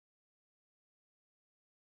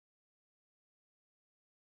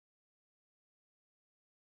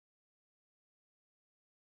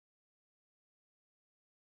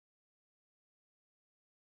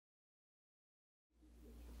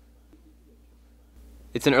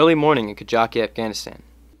It's an early morning in Kajaki, Afghanistan.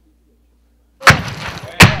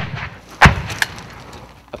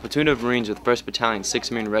 A platoon of Marines with 1st Battalion,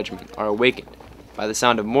 6th Marine Regiment are awakened by the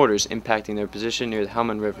sound of mortars impacting their position near the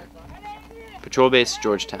Helmand River. Patrol Base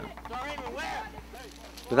Georgetown.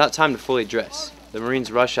 Without time to fully dress, the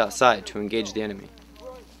Marines rush outside to engage the enemy.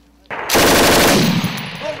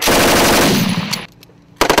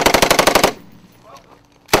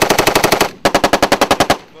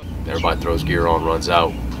 Everybody throws gear on, runs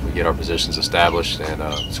out. We get our positions established,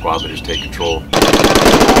 and squad leaders take control.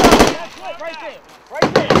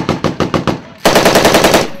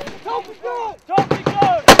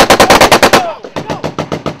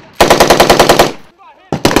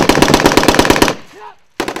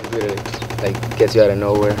 Like gets you out of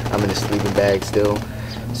nowhere. I'm in a sleeping bag still,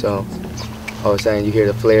 so all of a sudden you hear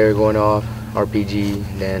the flare going off, RPG,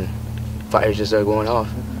 and then fires just start going off.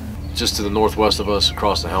 Just to the northwest of us,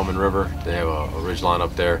 across the Helmand River, they have a ridge line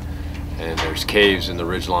up there, and there's caves in the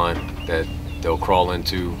ridge line that they'll crawl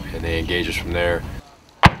into, and they engage us from there.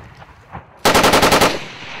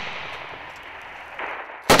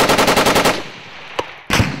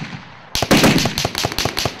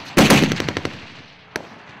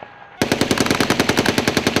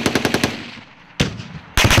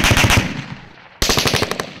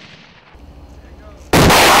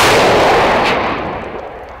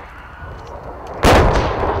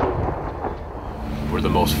 We're the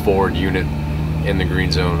most forward unit in the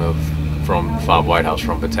green zone from 5 White House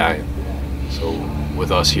from Battalion. So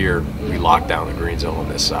with us here, we lock down the green zone on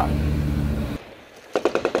this side.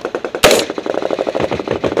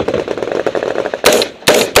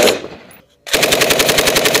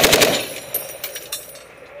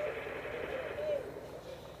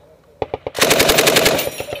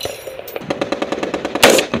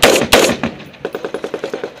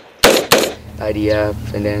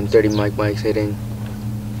 IDF and then 30 mics hitting.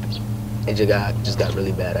 It just got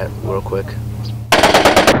really bad real quick.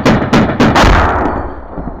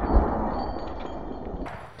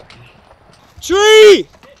 Tree!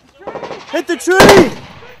 Hit the tree!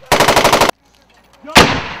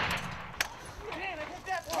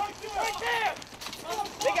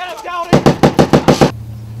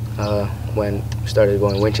 When we started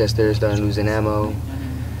going Winchester, started losing ammo.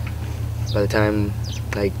 By the time,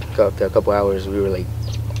 like, after a couple hours, we were like,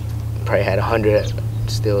 probably had 100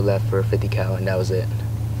 still left for 50 cal, and that was it.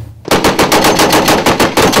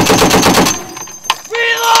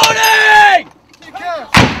 Reloading!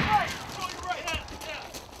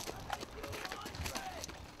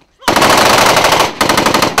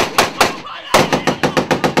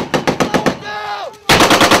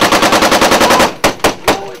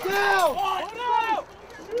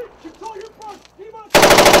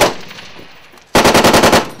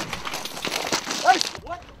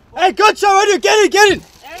 Hey, gunshot right here! Get it! Get it!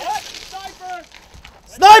 Sniper!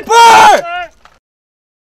 Sniper!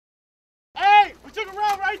 Hey, we took a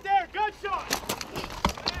round right there. Gunshot!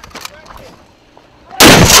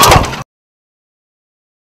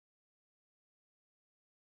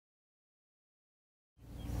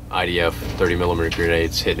 IDF 30mm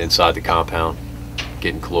grenades hitting inside the compound,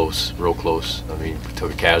 getting close, real close. I mean, we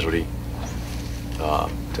took a casualty,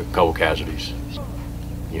 took a couple casualties.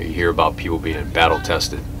 You know, you hear about people being battle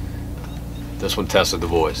tested. This one tested the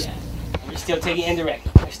boys. Yeah. We're still taking indirect.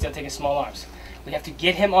 We're still taking small arms. We have to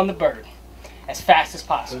get him on the bird as fast as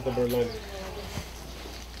possible. Where's the bird landing?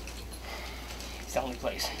 It's the only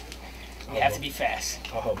place. We have to be fast.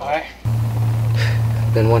 All right?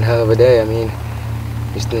 Been one hell of a day. I mean,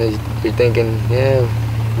 you're thinking, yeah,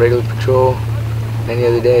 regular patrol, any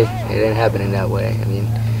other day. It didn't happen in that way. I mean,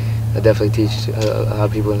 I definitely teach a lot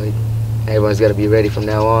of people, like, everyone's got to be ready from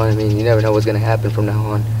now on. I mean, you never know what's going to happen from now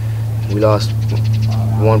on. We lost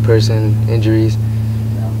one person, injuries. I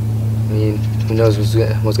mean, who knows what's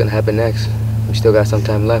going to happen next. We still got some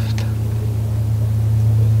time left.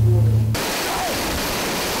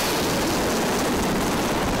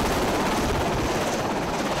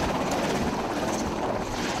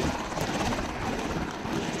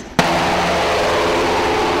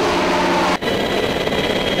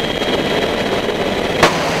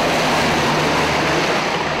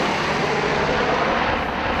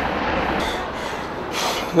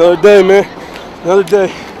 Another day, man. Another day.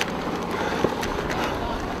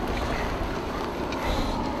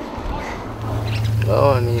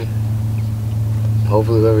 Well, I mean,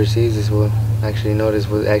 hopefully whoever sees this will actually notice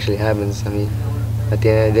what actually happens. I mean, at the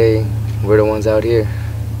end of the day, we're the ones out here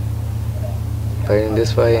fighting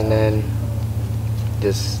this fight and then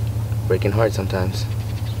just breaking hearts sometimes.